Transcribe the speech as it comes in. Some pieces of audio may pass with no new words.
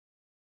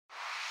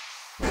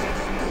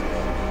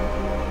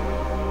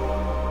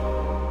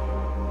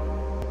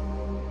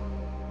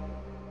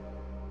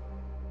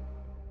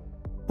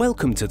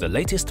Welcome to the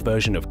latest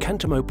version of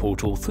Cantemo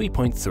Portal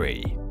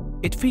 3.3.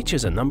 It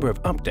features a number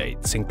of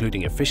updates,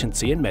 including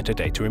efficiency and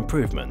metadata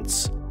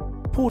improvements.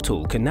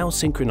 Portal can now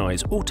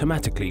synchronize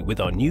automatically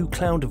with our new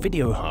cloud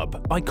video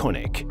hub,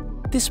 iconik.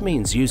 This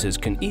means users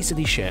can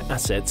easily share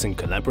assets and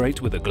collaborate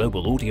with a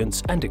global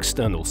audience and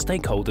external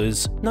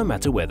stakeholders, no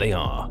matter where they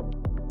are.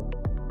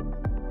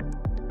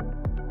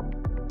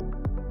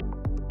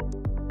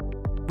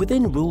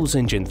 Within Rules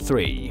Engine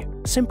 3,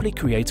 simply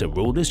create a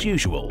rule as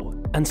usual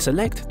and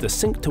select the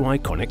Sync to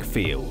Iconic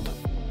field.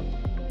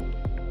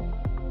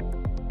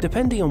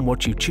 Depending on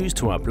what you choose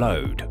to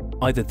upload,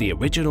 either the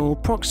original,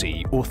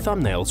 proxy or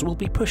thumbnails will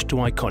be pushed to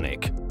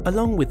iconik,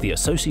 along with the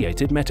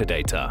associated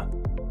metadata.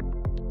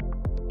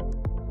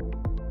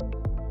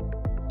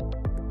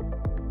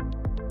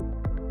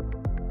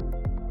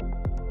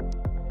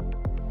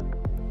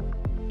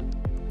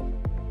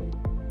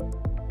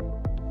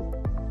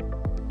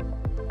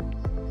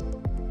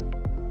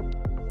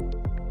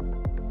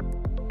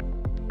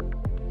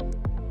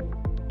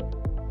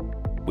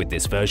 With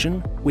this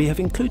version, we have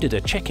included a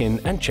check-in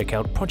and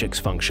check-out projects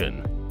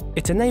function.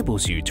 It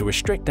enables you to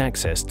restrict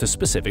access to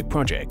specific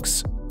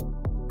projects.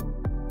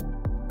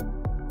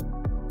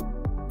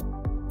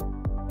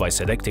 By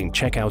selecting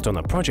Checkout on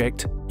a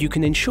project, you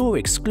can ensure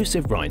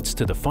exclusive rights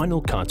to the Final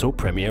Cut or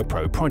Premiere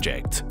Pro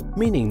project,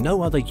 meaning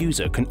no other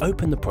user can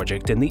open the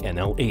project in the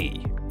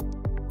NLE.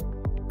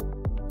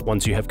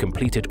 Once you have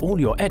completed all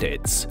your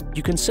edits,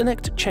 you can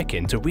select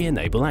Check-in to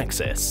re-enable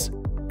access.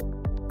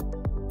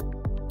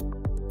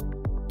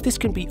 This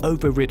can be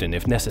overridden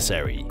if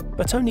necessary,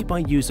 but only by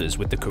users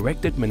with the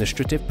correct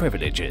administrative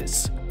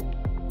privileges.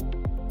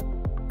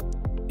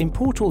 In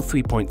Portal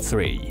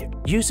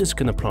 3.3, users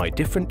can apply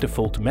different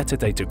default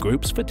metadata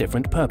groups for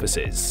different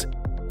purposes.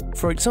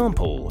 For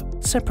example,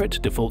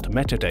 separate default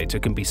metadata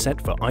can be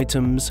set for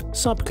items,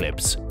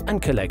 subclips,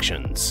 and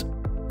collections.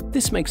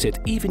 This makes it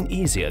even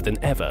easier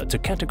than ever to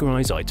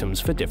categorize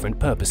items for different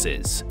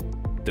purposes.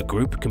 The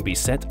group can be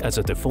set as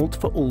a default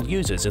for all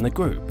users in a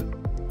group.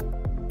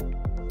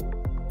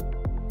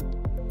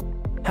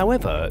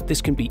 However,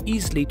 this can be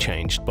easily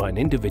changed by an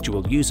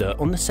individual user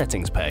on the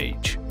settings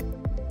page.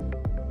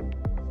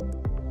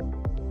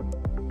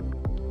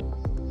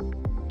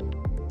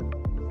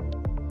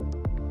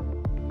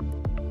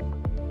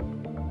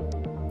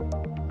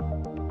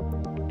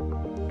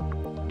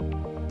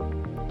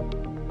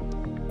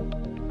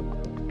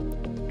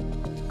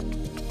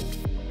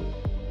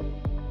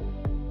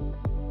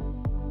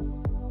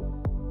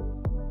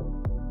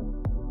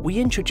 We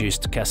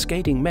introduced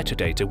cascading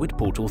metadata with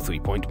Portal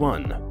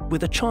 3.1,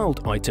 with a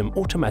child item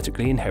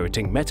automatically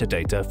inheriting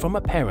metadata from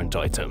a parent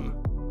item.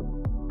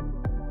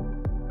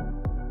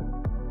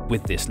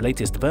 With this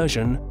latest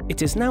version,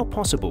 it is now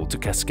possible to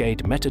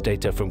cascade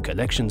metadata from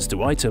collections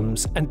to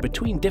items and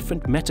between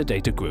different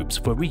metadata groups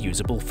for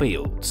reusable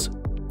fields.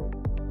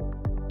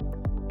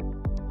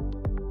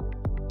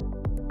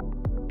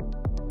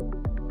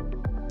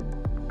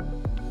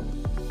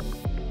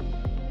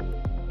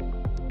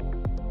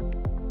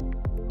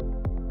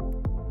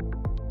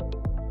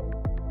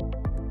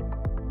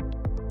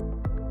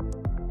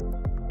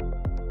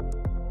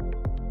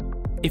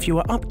 If you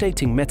are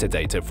updating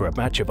metadata for a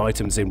batch of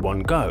items in one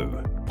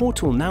go,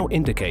 Portal now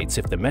indicates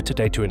if the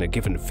metadata in a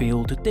given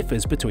field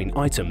differs between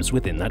items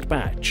within that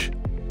batch.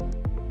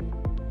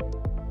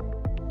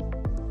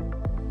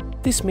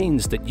 This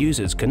means that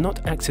users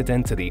cannot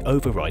accidentally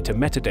overwrite a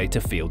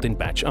metadata field in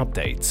batch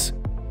updates.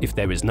 If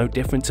there is no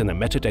difference in a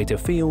metadata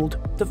field,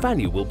 the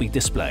value will be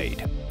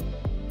displayed.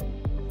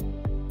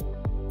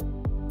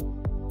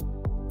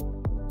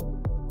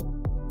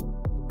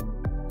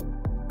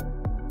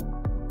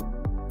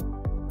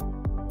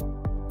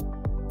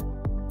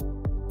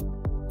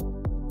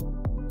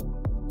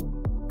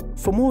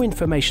 For more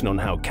information on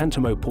how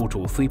Cantemo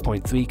Portal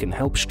 3.3 can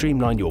help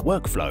streamline your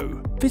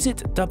workflow, visit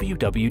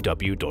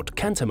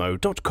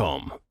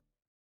www.cantemo.com.